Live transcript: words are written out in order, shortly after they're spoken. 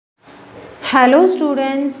Hello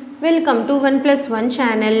students, welcome to 1+1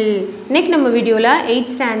 channel. Next நம்ம வீடியோல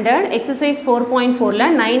 8th standard exercise 4.4 ல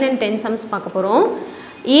 9 and 10 sums பார்க்க போறோம்.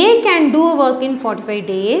 A can do a work in 45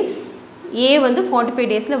 days. A வந்து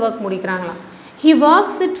 45 daysல work முடிக்கறாங்களாம். He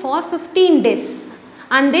works it for 15 days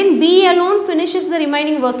and then B alone finishes the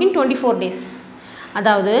remaining work in 24 days.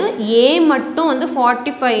 அதாவது A மட்டும் வந்து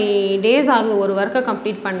 45 days ஆகுது ஒரு வர்க்கை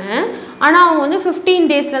complete பண்ண. ஆனா அவங்க வந்து 15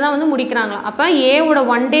 daysல தான் வந்து முடிக்கறாங்க. அப்ப A ஓட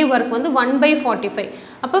 1 day work வந்து 1/45.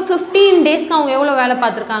 அப்ப 15 daysக்கு அவங்க எவ்வளவு வேலை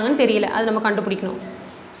பார்த்திருக்காங்கன்னு தெரியல. அது நம்ம கண்டுபிடிக்கணும்.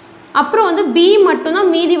 அப்புறம் வந்து B மட்டும்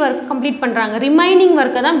தான் மீதி வர்க் கம்ப்ளீட் பண்றாங்க. ரிமைனிங்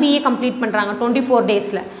வர்க்கை தான் B கம்ப்ளீட் பண்றாங்க 24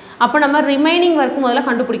 daysல. அப்ப நம்ம ரிமைனிங் வர்க் முதல்ல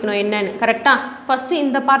கண்டுபிடிக்கணும் என்னன்னு. கரெக்ட்டா? ஃபர்ஸ்ட்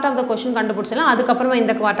இந்த பார்ட் ஆஃப் தி क्वेश्चन கண்டுபிடிச்சலாம். அதுக்கு அப்புறமா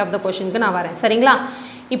இந்த பார்ட் ஆஃப் தி क्वेश्चनக்கு நான் வரேன். சரிங்களா?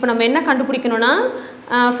 இப்போ நம்ம என்ன கண்டுபிடிக்கணும்னா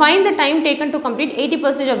find the time taken to complete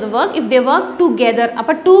 80% of the work if they work together.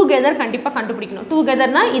 அப்ப together கண்டிப்பா கண்டுபிடிக்கணும்.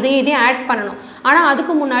 togetherனா இதையும் ஆட் பண்ணனும். ஆனா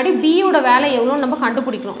அதுக்கு முன்னாடி B ஓட வேலை எவ்வளவு நம்ம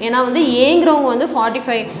கண்டுபிடிக்கணும். ஏனா வந்து Aங்கறவங்க வந்து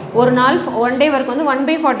 45 ஒரு நாள் 1 day work வந்து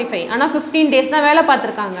 1/45. ஆனா 15 days தான் வேலை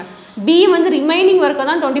பார்த்திருக்காங்க. B வந்து ரிமைனிங் வர்க்க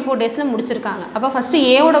தான் 24 daysல முடிச்சிருக்காங்க. அப்ப ஃபர்ஸ்ட்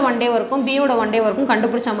A ஓட 1 day workக்கும் B ஓட 1 day workக்கும்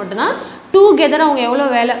கண்டுபிடிச்சா மட்டும் தான் together அவங்க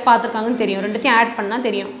எவ்வளவு வேலை பார்த்திருக்காங்கன்னு தெரியும். ரெண்டுத்தையும் ஆட் பண்ணா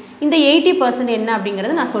தெரியும். இந்த 80% என்ன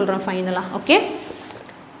அப்படிங்கறது நான் சொல்றேன் ஃபைனலா. ஓகே?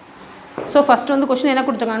 So first வந்து क्वेश्चन என்ன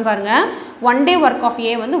கொடுத்திருக்காங்க பாருங்க. 1 day work of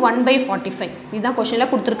A வந்து 1/45. இதுதான் क्वेश्चनல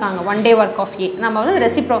கொடுத்திருக்காங்க. 1 day work of A. நம்ம வந்து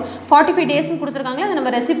ரெசிப்ரோக் 45 days னு கொடுத்திருக்காங்க. அதை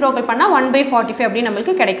நம்ம ரெசிப்ரோக்கல் பண்ணா 1/45 அப்படி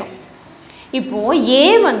நமக்கு கிடைக்கும். இப்போ A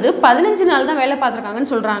வந்து 15 நாள் தான் வேலை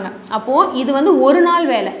பார்த்திருக்காங்கன்னு சொல்றாங்க. அப்போ இது வந்து ஒரு நாள்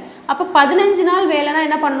வேலை. அப்ப 15 நாள் வேலைனா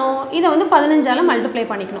என்ன பண்ணனும்? இத வந்து 15 ஆல மல்டிப்ளை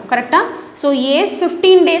பண்ணிக்கணும். கரெக்ட்டா? So A's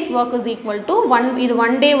 15 days work is equal to 1 இது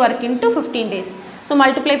 1 day work into 15 days. So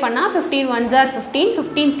multiply பண்ணா 15 ones are 15,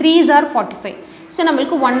 15 threes are 45. So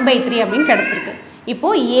நமக்கு 1/3 அப்படினு கிடைச்சிருக்கு.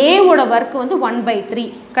 இப்போ A ஓட work வந்து 1/3.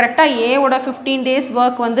 கரெக்ட்டா? A ஓட 15 days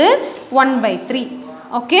work வந்து 1/3.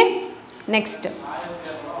 ஓகே? நெக்ஸ்ட்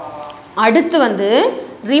அடுத்து வந்து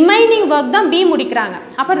ரிமைனிங் வர்க் தான் B முடிக்கறாங்க.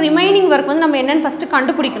 அப்ப ரிமைனிங் வர்க் வந்து நம்ம என்னன்னு ஃபர்ஸ்ட்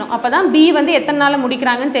கண்டுபிடிக்கணும். அப்பதான் B வந்து எத்தனை நாள்ல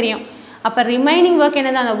முடிக்கறாங்கன்னு தெரியும். அப்ப ரிமைனிங் வர்க்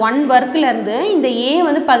என்னது? அந்த 1 வர்க்ல இருந்து இந்த A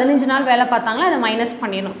வந்து 15 நாள் வேலை பார்த்தாங்களா அதை மைனஸ்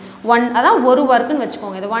பண்ணிரணும். 1 அதான் ஒரு வர்க்னு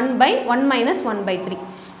வெச்சுக்கோங்க. இது 1/1 - 1/3.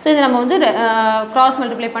 சோ இத நம்ம வந்து கிராஸ்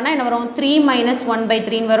மல்டிப்ளை பண்ணா என்ன வரும்? 3 -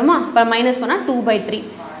 1/3 ன்னு வருமா? அப்ப மைனஸ் பண்ணா 2/3.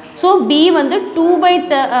 So B வந்து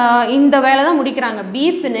 2/3 இந்த வேலை தான் முடிக்கறாங்க. B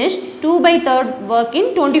finished 2/3 work in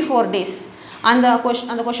 24 days. அந்த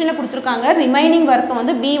क्वेश्चनல கொடுத்திருக்காங்க ரிமைனிங் வர்க்க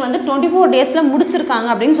வந்து B வந்து 24 daysல முடிச்சிருக்காங்க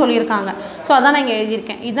அப்படினு சொல்லிருக்காங்க. சோ அதான் நான் இங்க எழுதி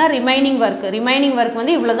இருக்கேன். இதுதான் ரிமைனிங் வர்க். ரிமைனிங் வர்க்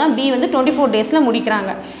வந்து இவ்வளவுதான் B வந்து 24 daysல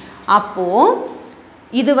முடிக்கறாங்க. அப்போ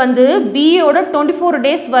இது வந்து B ஓட 24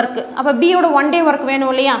 days work. அப்ப B ஓட 1 day work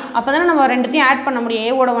வேணும் இல்லையா? அப்பதான் நம்ம ரெண்டுத்தையும் ஆட் பண்ண முடியும்.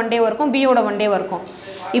 A ஓட 1 day workக்கும் B ஓட 1 day workக்கும்.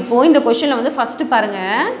 இப்போ இந்த क्वेश्चनல வந்து ஃபர்ஸ்ட் பாருங்க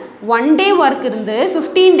 1 day work இருந்து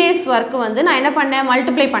 15 days work வந்து நான் என்ன பண்ணேன்?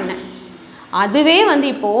 மல்டிப்ளை பண்ணேன். அதுவே வந்து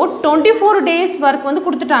இப்போ 24 days work வந்து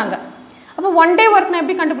கொடுத்துட்டாங்க. அப்ப 1 day work நான்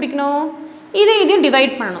எப்படி கண்டுபிடிக்கணும்? இதையும்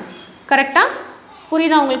டிவைட் பண்ணனும். கரெக்ட்டா?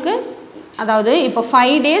 புரியுதா உங்களுக்கு? அதாவது இப்போ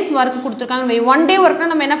 5 days work கொடுத்திருக்காங்க. 1 day workனா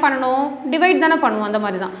நம்ம என்ன பண்ணனும்? டிவைட் தான பண்ணுவோம் அந்த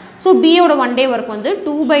மாதிரி தான். சோ B ஓட 1 day work வந்து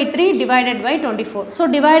 2/3 divided by 24. So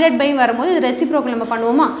divided by வரும்போது இது ரெசிப்ரோக்கல் நம்ம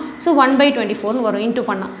பண்ணுவோமா? சோ 1/24 னு வரும் இன்டு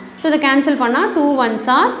பண்ணா. சோ இத கேன்சல் பண்ணா 2 1s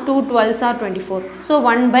are 2 12s are 24. So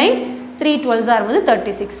 1/3 12s are வந்து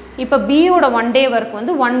 36. இப்போ B ஓட 1 day work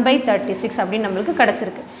வந்து 1/36 அப்படி நமக்கு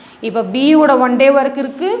கிடைச்சிருக்கு. இப்போ B ஓட 1 day work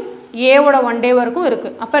இருக்கு, A ஓட 1 day workக்கும் இருக்கு.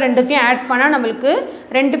 அப்ப ரெண்டுத்தையும் ஆட் பண்ணா நமக்கு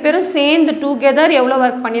ரெண்டு பேரும் சேர்ந்து டுகெதர் எவ்வளவு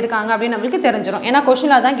வர்க் பண்ணிருக்காங்க அப்படி நமக்கு தெரிஞ்சிரும். ஏனா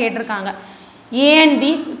क्वेश्चनல அதான் கேட்டிருக்காங்க. A and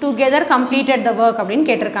B together completed the work அப்படினு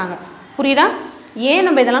கேட்டிருக்காங்க. புரியுதா? ஏன்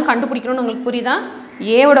நம்ம இதெல்லாம் கண்டுபிடிக்கணும்னு உங்களுக்கு புரியுதா?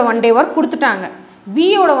 A ஓட 1 day work கொடுத்துட்டாங்க. B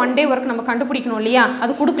ஓட 1 day work நம்ம கண்டுபிடிக்கணும் இல்லையா?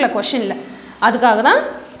 அது கொடுக்கல क्वेश्चनல. அதுக்காக தான்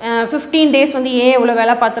 15 days வந்து A எவ்வளவு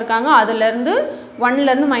வேலை பார்த்திருக்காங்க அதுல இருந்து 1ல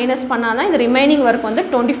இருந்து மைனஸ் பண்ணாதான் இந்த ரிமைனிங் வர்க் வந்து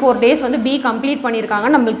 24 days வந்து B கம்ப்ளீட் பண்ணிருக்காங்க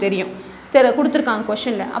நமக்கு தெரியும். கொடுத்திருக்காங்க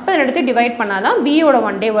क्वेश्चनல. அப்ப ரெண்டுத்தையும் டிவைட் பண்ணாதான் B ஓட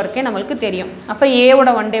 1 day workே நமக்கு தெரியும். அப்ப A ஓட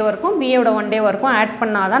 1 day workக்கும் B ஓட 1 day workக்கும் ஆட்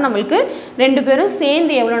பண்ணாதான் நமக்கு ரெண்டு பேரும்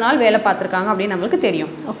சேர்ந்து எவ்வளவு நாள் வேலை பார்த்திருக்காங்க அப்படி நமக்கு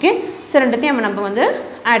தெரியும். ஓகே? சோ ரெண்டுத்தையும் நம்ம வந்து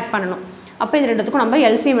ஆட் பண்ணனும். அப்ப இந்த ரெண்டுத்துக்கும் நம்ம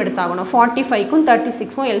LCM எடுத்தாகணும். 45க்கும்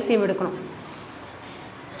 36க்கும் LCM எடுக்கணும்.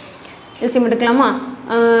 LCM எடுக்கலாமா?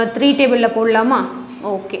 3 டேபிள்ல போடலாமா?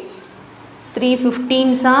 ஓகே. 3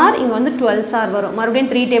 15s are இங்க வந்து 12s are வரும். மறுபடியும்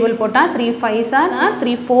 3 டேபிள் போட்டா 3 5s are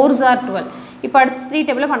 3 4s are 12. இப்போ அடுத்து 3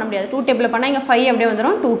 டேபிள்ல பண்ண முடியாது. 2 டேபிள்ல பண்ணா இங்க 5 அப்படியே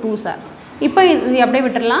வந்துரும் 2 2s are. இப்போ இது அப்படியே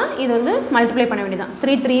விட்டுறலாம். இது வந்து மல்டிப்ளை பண்ண வேண்டியதான்.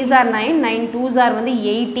 3 3s are 9, 9 2s are வந்து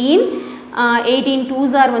 18, 18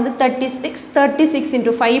 2s are வந்து 36, 36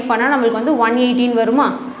 into 5 பண்ணா நமக்கு வந்து 118 வருமா?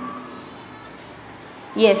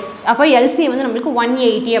 Yes. அப்ப LCM வந்து நமக்கு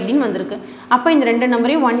 180 அப்படினு வந்திருக்கு. அப்போ இந்த ரெண்டு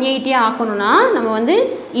நம்பரையும் 180 ஆக்கணும்னா நம்ம வந்து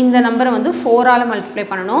இந்த நம்பரை வந்து 4 ஆல் மல்டிப்ளை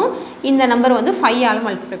பண்ணணும், இந்த நம்பர் வந்து 5 ஆல்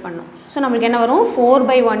மல்டிப்ளை பண்ணணும். ஸோ நம்மளுக்கு என்ன வரும்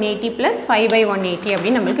 4/180 + 5/180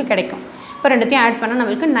 அப்படின்னு நம்மளுக்கு கிடைக்கும். இப்போ ரெண்டுத்தையும் ஆட் பண்ணால்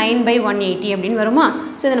நம்மளுக்கு 9/180 அப்படின்னு வருமா?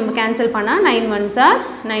 ஸோ இதை நம்ம கேன்சல் பண்ணால் 9 1s are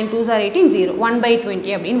 9 2s are 18 0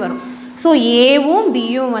 1/20 அப்படின்னு வரும். ஸோ ஏவும்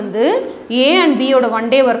பியும் வந்து ஏ அண்ட் பியோட 1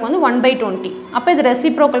 day ஒர்க் வந்து 1/20. அப்போ இது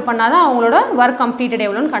ரெசிப்ரோக்கல் பண்ணால் தான் அவங்களோட ஒர்க் கம்ப்ளீட்டட்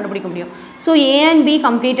எவ்வளோன்னு கண்டுபிடிக்க முடியும். So A and be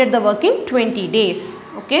completed the work in 20 days.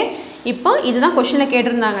 Okay, இப்போ இதுதான் கொஷனில்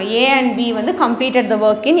கேட்டிருந்தாங்க, ஏ அண்ட் பி வந்து கம்ப்ளீட்டட் த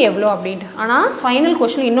ஒர்க் இன் எவ்வளோ அப்படின்ட்டு. ஆனால் ஃபைனல்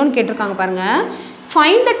கொஷனில் இன்னொன்று கேட்டிருக்காங்க பாருங்கள்,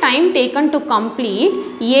 find the time taken to complete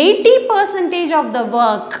 80% of the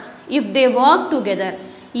work if they work together.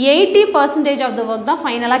 80% of the work தான்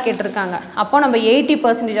ஃபைனலாக கேட்டிருக்காங்க. அப்போ நம்ம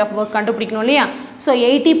 80% of work கண்டுபிடிக்கணும் இல்லையா? So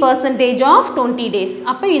 80% of 20 days.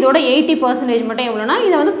 அப்போ இதோட 80% மட்டும் எவ்வளோனா,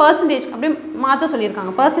 இதை வந்து பர்சன்டேஜ் அப்படியே மாற்ற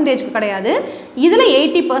சொல்லியிருக்காங்க, பர்சன்டேஜ்க்கு கிடையாது. இதில்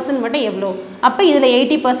 80% மட்டும் எவ்வளோ? அப்போ இதில்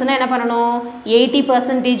 80% என்ன பண்ணணும்,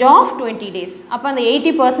 80% of 20 days. அப்போ அந்த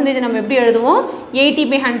 80% நம்ம எப்படி எழுதுவோம்,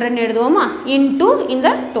 80/100 எழுதுவோமா, இன்டூ இந்த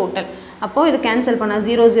டோட்டல். அப்போது இது கேன்சல் பண்ணால்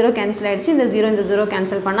 0 0 கேன்சல் ஆகிடுச்சு, இந்த 0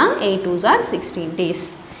 கேன்சல் பண்ணால் 8 2s are 16 days.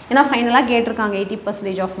 ஏன்னா ஃபைனலாக கேட்டிருக்காங்க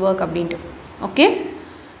 80% ஆஃப் ஒர்க் அப்படின்ட்டு. ஓகே,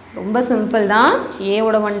 ரொம்ப சிம்பிள் தான்.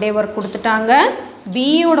 ஏவோட 1 day ஒர்க் கொடுத்துட்டாங்க,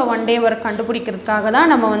 பியோட 1 day ஒர்க் கண்டுபிடிக்கிறதுக்காக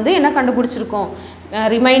தான் நம்ம வந்து என்ன கண்டுபிடிச்சிருக்கோம்,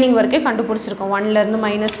 ரிமைனிங் ஒர்க்கே கண்டுபிடிச்சிருக்கோம். 1லேருந்து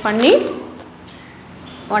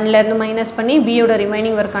மைனஸ் பண்ணி பியோட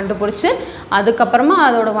ரிமைனிங் ஒர்க் கண்டுபிடிச்சி அதுக்கப்புறமா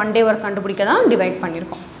அதோட 1 day ஒர்க் கண்டுபிடிக்க தான் டிவைட்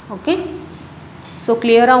பண்ணியிருக்கோம். ஓகே, ஸோ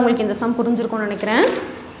கிளியராக உங்களுக்கு இந்த சம் புரிஞ்சிருக்கும்னு நினைக்கிறேன்.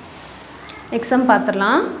 நெக்ஸ்ட் சம்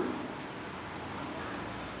பார்த்துடலாம்.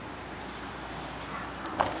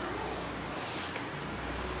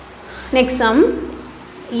 Next sum,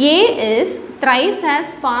 A is thrice as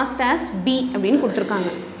fast as B அப்படின்னு கொடுத்துருக்காங்க.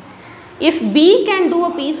 If B can do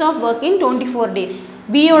a piece of work in 24 days.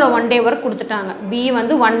 B யோட 1 day ஒர்க் கொடுத்துட்டாங்க. B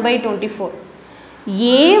வந்து 1/24.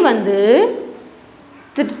 A வந்து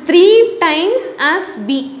 3 times as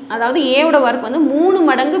B, அதாவது ஏவோட ஒர்க் வந்து 3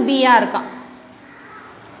 மடங்கு பியாக இருக்கா.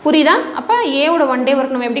 புரியுதா? அப்போ ஏவோட 1 day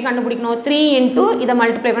ஒர்க் நம்ம எப்படி கண்டுபிடிக்கணும், 3 into இதை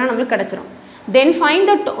மல்டிப்ளை பண்ணால் நம்மளுக்கு கிடச்சிரும். Then find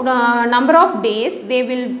the number of days they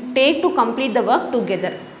will take to complete the work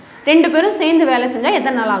together. ரெண்டு பேரும் சேர்ந்து வேலை செஞ்சால்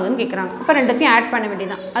எத்தனை நாள் ஆகுதுன்னு கேட்குறாங்க. அப்போ ரெண்டுத்தையும் ஆட் பண்ண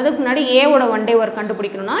வேண்டியதான். அதுக்கு முன்னாடி ஏவோட 1 day ஒர்க்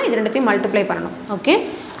கண்டுபிடிக்கணும்னா இது ரெண்டுத்தையும் மல்டிப்ளை பண்ணணும். ஓகே,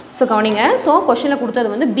 ஸோ கவனிங்க. ஸோ கொஷனில் கொடுத்தது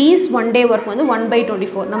வந்து பிஸ் 1 day ஒர்க் வந்து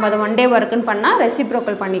 1/24. நம்ம அதை 1 day ஒர்க்குன்னு பண்ணால்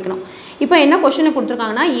ரெசிப்ரோக்கல் பண்ணிக்கணும். இப்போ என்ன கொஷனில்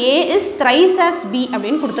கொடுத்துருக்காங்கன்னா, ஏ இஸ் thrice as B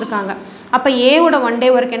அப்படின்னு கொடுத்துருக்காங்க. அப்போ ஏவோட 1 day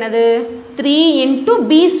ஒர்க் என்னது, 3 into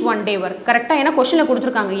B's 1 day ஒர்க். கரெக்டாக, ஏன்னா கொஷனில்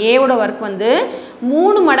கொடுத்துருக்காங்க ஏவோட ஒர்க் வந்து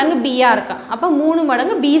 3 மடங்கு பியாக இருக்கா. அப்போ 3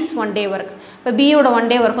 மடங்கு B's 1 day ஒர்க். இப்போ பியோட 1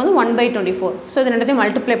 day ஒர்க் வந்து 1/24. ஸோ இது ரெண்டுத்தையும்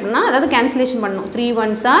மல்டிப்ளை பண்ணால், அதாவது கேன்சலேஷன் பண்ணணும். 3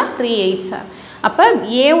 1s are 3 8s are. அப்போ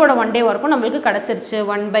ஏவோட 1 day ஒர்க்கும் நம்மளுக்கு கிடச்சிருச்சு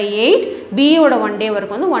 1/8. பியோட 1 day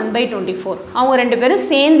ஒர்க் வந்து 1/24. அவங்க ரெண்டு பேரும்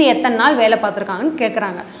சேர்ந்து எத்தனை நாள் வேலை பார்த்துருக்காங்கன்னு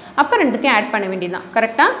கேட்குறாங்க. அப்போ ரெண்டுத்தையும் ஆட் பண்ண வேண்டியதுதான்.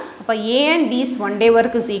 கரெக்டாக? அப்போ ஏ அண்ட் பிஸ் 1 day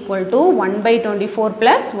work is equal to 1/24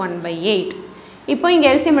 + 1/8. இப்போ இங்கே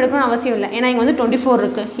எல்சிஎம் எடுக்கணும்னு அவசியம் இல்லை, ஏன்னா இங்கே வந்து 24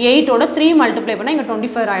 இருக்குது. 8ஓட 3 மல்டிப்ளை பண்ணால் இங்கே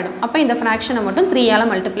 24 ஆகிடும். அப்போ இந்த ஃப்ராக்ஷனை மட்டும் 3 ஆல்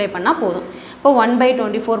மல்டிப்ளை பண்ணால் போதும். இப்போ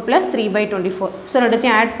 1/24 + 3/24. ஸோ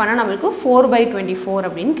ரெண்டுத்தையும் ஆட் பண்ணால் நம்மளுக்கு 4/24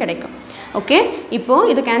 அப்படின்னு கிடைக்கும். ஓகே, இப்போது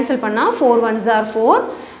இது கேன்சல் பண்ணால் 4 1s are 4,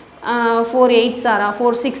 4 8s are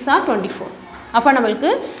 4 6 are 24. அப்போ நம்மளுக்கு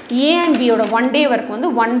ஏ அண்ட் பியோட 1 day ஒர்க் வந்து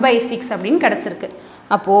 1/6 அப்படின்னு கிடச்சிருக்கு.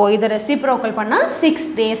 அப்போது இதை ரெசிப்ரோக்கல் பண்ணால் 6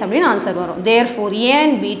 days அப்படின்னு ஆன்சர் வரும். Therefore A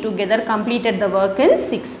and B together completed the work in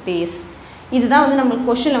 6 days. இதுதான் வந்து நம்மளுக்கு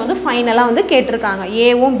கொஷனில் வந்து ஃபைனலாக வந்து கேட்டிருக்காங்க,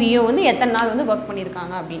 ஏவும் பியும் வந்து எத்தனை நாள் வந்து ஒர்க்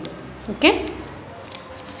பண்ணியிருக்காங்க அப்படின்ட்டு. ஓகே,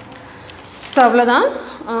 ஸோ அவ்வளோதான்.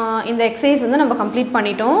 இந்த எக்ஸசைஸ் வந்து நம்ம கம்ப்ளீட்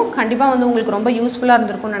பண்ணிட்டோம். கண்டிப்பாக வந்து உங்களுக்கு ரொம்ப யூஸ்ஃபுல்லாக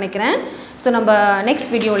இருந்திருக்கும்னு நினைக்கிறேன். ஸோ நம்ம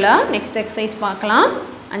நெக்ஸ்ட் வீடியோவில் நெக்ஸ்ட் எக்ஸசைஸ் பார்க்கலாம்.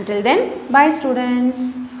 Until then, bye students.